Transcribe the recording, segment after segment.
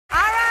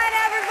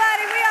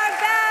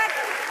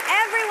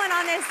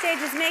this stage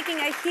is making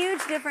a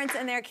huge difference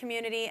in their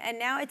community, and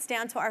now it's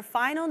down to our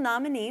final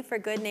nominee for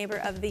Good Neighbor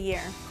of the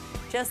Year.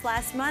 Just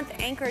last month,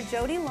 anchor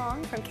Jody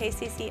Long from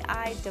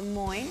KCCI Des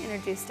Moines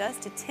introduced us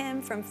to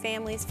Tim from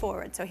Families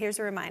Forward. So here's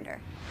a reminder.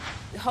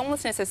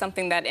 Homelessness is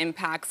something that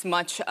impacts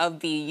much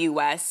of the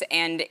U.S.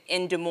 and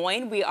in Des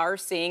Moines, we are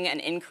seeing an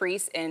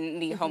increase in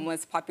the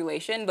homeless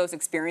population, those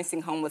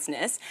experiencing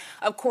homelessness.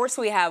 Of course,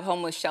 we have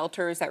homeless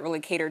shelters that really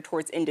cater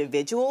towards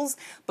individuals,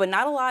 but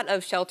not a lot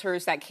of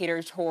shelters that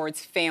cater towards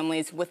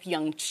families with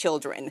young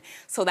children.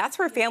 So that's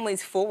where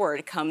Families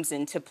Forward comes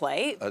into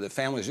play. The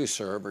families we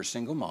serve are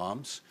single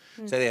moms.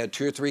 Say they had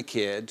 2 or 3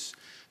 kids.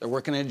 They're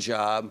working a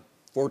job,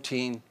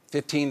 $14,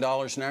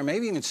 $15 an hour,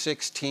 maybe even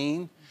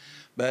 $16.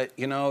 But,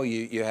 you know,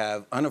 you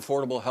have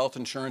unaffordable health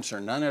insurance or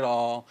none at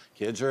all.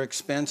 Kids are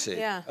expensive.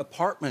 Yeah.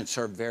 Apartments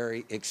are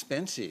very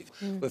expensive.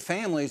 With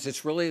families,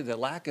 it's really the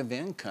lack of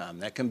income.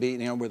 That can be, you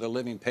know, where they're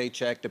living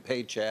paycheck to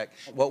paycheck.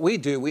 What we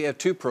do, we have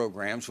 2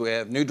 programs. We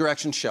have New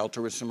Direction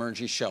Shelter with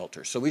emergency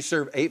shelter. So we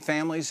serve 8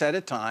 families at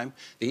a time.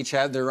 They each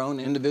have their own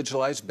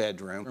individualized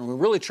bedroom. And we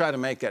really try to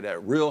make that a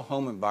real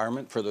home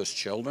environment for those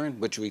children,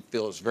 which we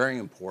feel is very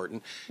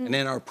important. And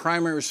then our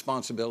primary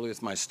responsibility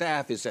with my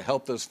staff is to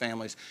help those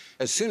families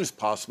as soon as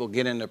possible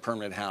get into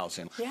permanent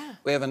housing. Yeah.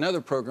 We have another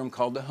program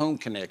called the Home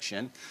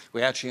Connection.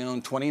 We actually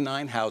own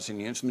 29 housing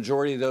units.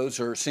 Majority of those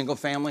are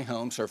single-family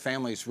homes. Our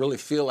families really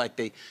feel like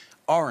they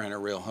are in a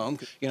real home.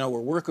 You know,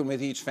 we're working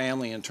with each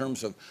family in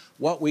terms of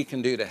what we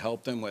can do to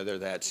help them, whether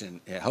that's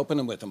in helping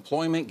them with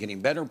employment, getting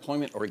better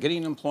employment, or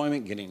getting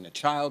employment, getting the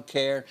child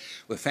care.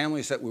 With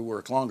families that we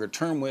work longer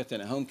term with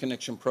in a Home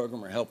Connection program,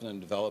 we're helping them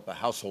develop a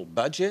household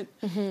budget.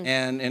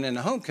 And in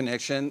a Home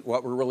Connection,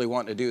 what we're really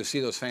wanting to do is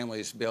see those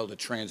families be able to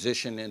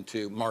transition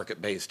into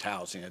market-based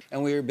housing.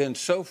 And we've been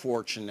so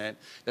fortunate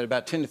that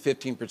about 10 to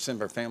 15%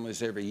 of our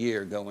families every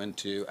year go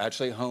into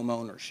actually home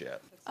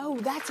ownership. Oh,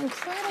 that's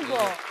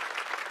incredible.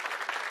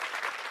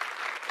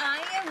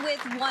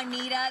 With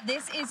Juanita.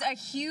 This is a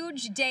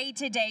huge day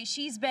today.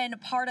 She's been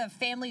part of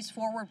Families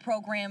Forward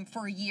program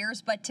for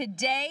years, but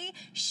today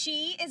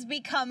she is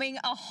becoming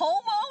a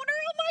homeowner.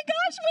 Oh my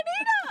gosh,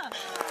 Juanita!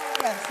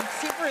 Yes,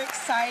 it's super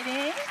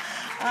exciting.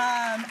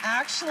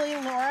 Actually,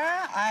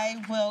 Laura,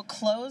 I will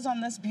close on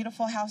this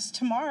beautiful house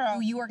tomorrow.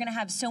 You are going to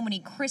have so many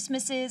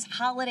Christmases,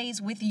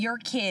 holidays with your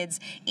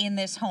kids in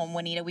this home,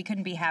 Juanita. We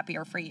couldn't be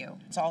happier for you.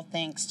 It's all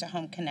thanks to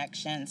Home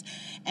Connections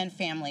and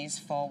Families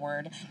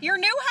Forward. Your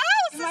new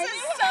house! This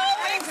is so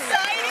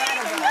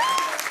exciting!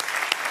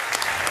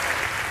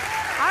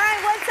 All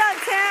right, what's up,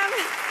 Tim?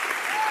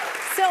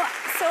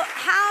 So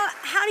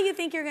how do you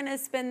think you're going to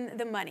spend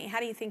the money? How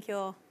do you think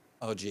you'll...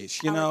 Oh,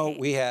 geez. You know,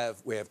 we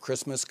have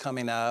Christmas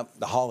coming up,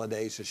 the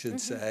holidays, I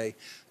should say.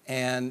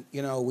 And,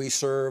 you know, we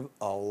serve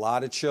a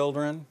lot of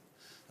children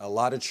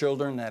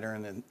that are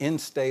in an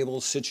unstable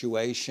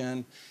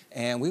situation.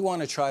 And we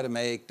want to try to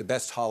make the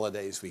best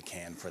holidays we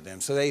can for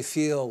them so they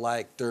feel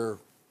like they're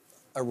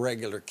a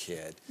regular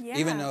kid,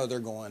 even though they're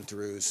going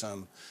through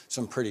some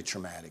pretty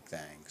traumatic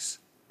things.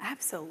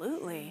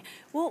 Absolutely.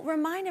 Well,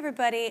 remind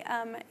everybody,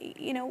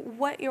 you know,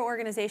 what your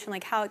organization,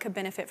 like how it could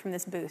benefit from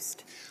this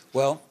boost.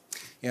 Well,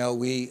 you know,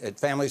 we at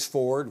Families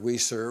Forward, we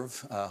serve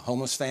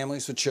homeless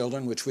families with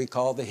children, which we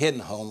call the hidden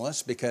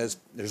homeless, because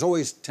there's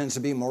always tends to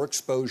be more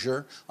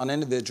exposure on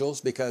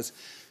individuals because,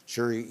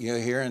 sure, you know,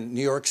 here in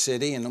New York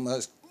City and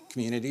most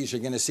communities,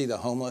 you're going to see the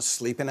homeless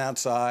sleeping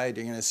outside,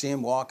 you're going to see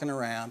them walking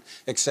around,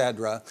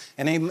 etc.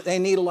 And they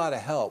need a lot of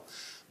help.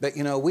 But,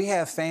 you know, we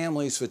have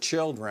families with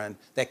children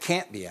that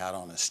can't be out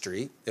on the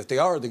street. If they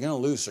are, they're going to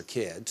lose their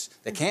kids.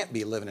 They can't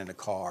be living in a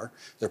car.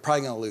 They're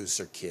probably going to lose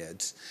their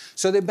kids.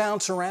 So they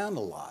bounce around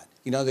a lot.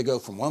 You know, they go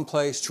from one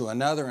place to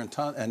another and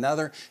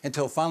another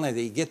until finally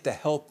they get the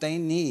help they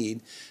need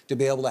to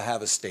be able to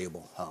have a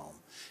stable home.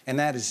 And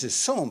that is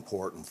just so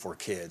important for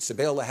kids, to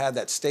be able to have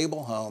that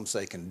stable home so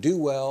they can do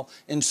well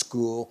in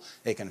school,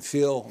 they can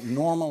feel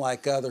normal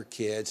like other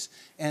kids,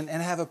 and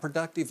have a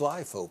productive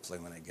life, hopefully,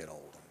 when they get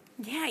older.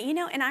 Yeah, you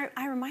know, and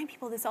I remind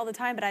people this all the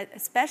time, but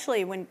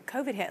especially when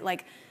COVID hit,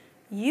 like,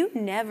 you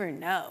never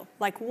know.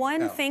 Like,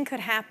 one thing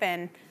could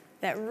happen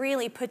that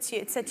really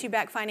sets you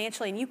back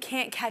financially, and you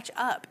can't catch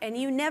up, and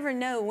you never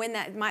know when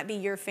that might be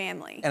your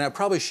family. And I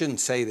probably shouldn't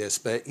say this,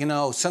 but, you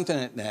know,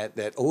 something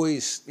that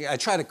always, I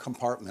try to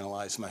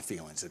compartmentalize my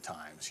feelings at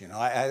times. You know,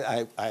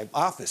 I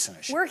office in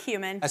a show. We're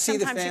human. I see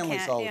Sometimes the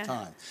families all the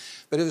time.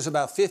 But it was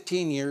about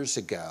 15 years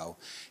ago,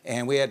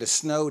 and we had a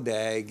snow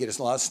day, get us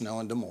a lot of snow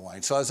in Des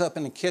Moines. So I was up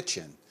in the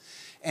kitchen,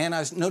 and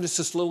I noticed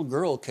this little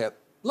girl kept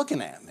looking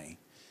at me.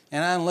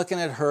 And I'm looking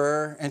at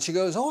her, and she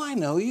goes, "Oh, I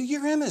know you,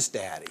 you're Emma's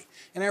daddy."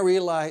 And I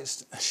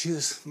realized she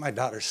was my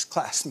daughter's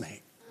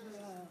classmate.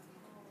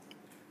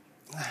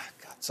 Ah,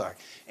 God, sorry.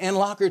 And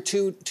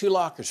two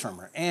lockers from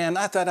her. And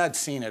I thought I'd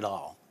seen it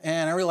all.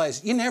 And I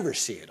realized you never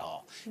see it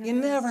all. You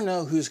never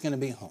know who's going to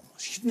be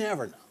homeless. You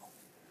never know.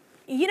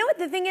 You know what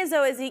the thing is,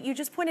 though, is that you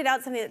just pointed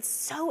out something that's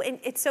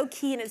so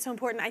key and it's so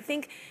important. I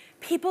think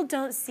people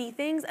don't see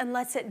things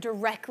unless it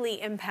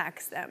directly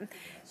impacts them.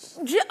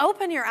 Just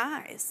open your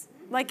eyes.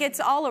 Like,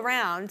 it's all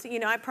around. You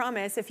know, I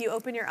promise, if you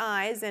open your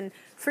eyes and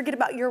forget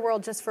about your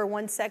world just for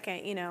 1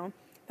 second, you know,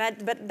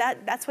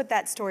 that's what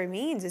that story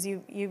means, is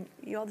you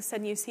all of a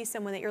sudden you see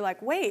someone that you're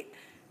like, wait,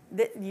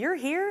 you're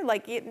here?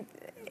 Like,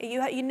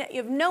 you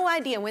have no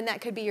idea when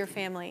that could be your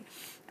family.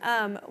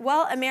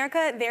 Well,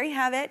 America, there you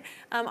have it.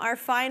 Our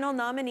final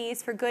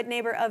nominees for Good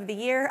Neighbor of the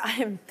Year.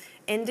 I'm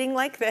ending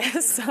like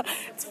this.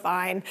 It's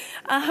fine.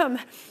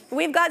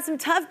 We've got some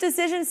tough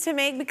decisions to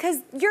make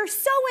because you're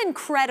so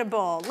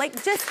incredible. Like,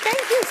 just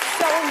thank you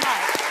so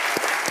much.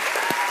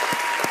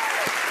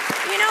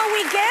 You know,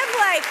 we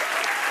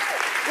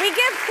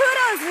give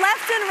kudos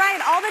left and right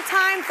all the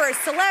time for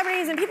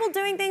celebrities and people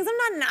doing things. I'm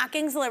not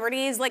knocking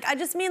celebrities. Like, I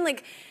just mean,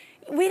 like,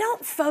 we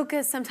don't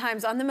focus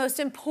sometimes on the most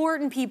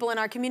important people in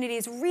our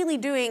communities really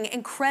doing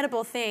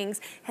incredible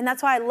things. And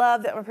that's why I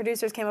love that my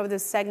producers came up with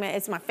this segment.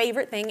 It's my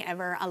favorite thing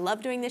ever. I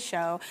love doing this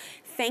show.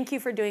 Thank you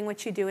for doing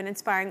what you do and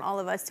inspiring all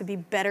of us to be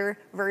better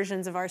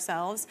versions of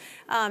ourselves.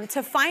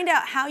 To find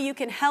out how you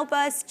can help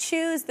us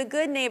choose the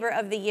Good Neighbor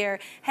of the Year,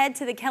 head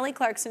to the Kelly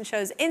Clarkson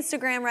Show's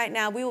Instagram right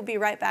now. We will be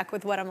right back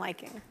with What I'm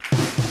Liking.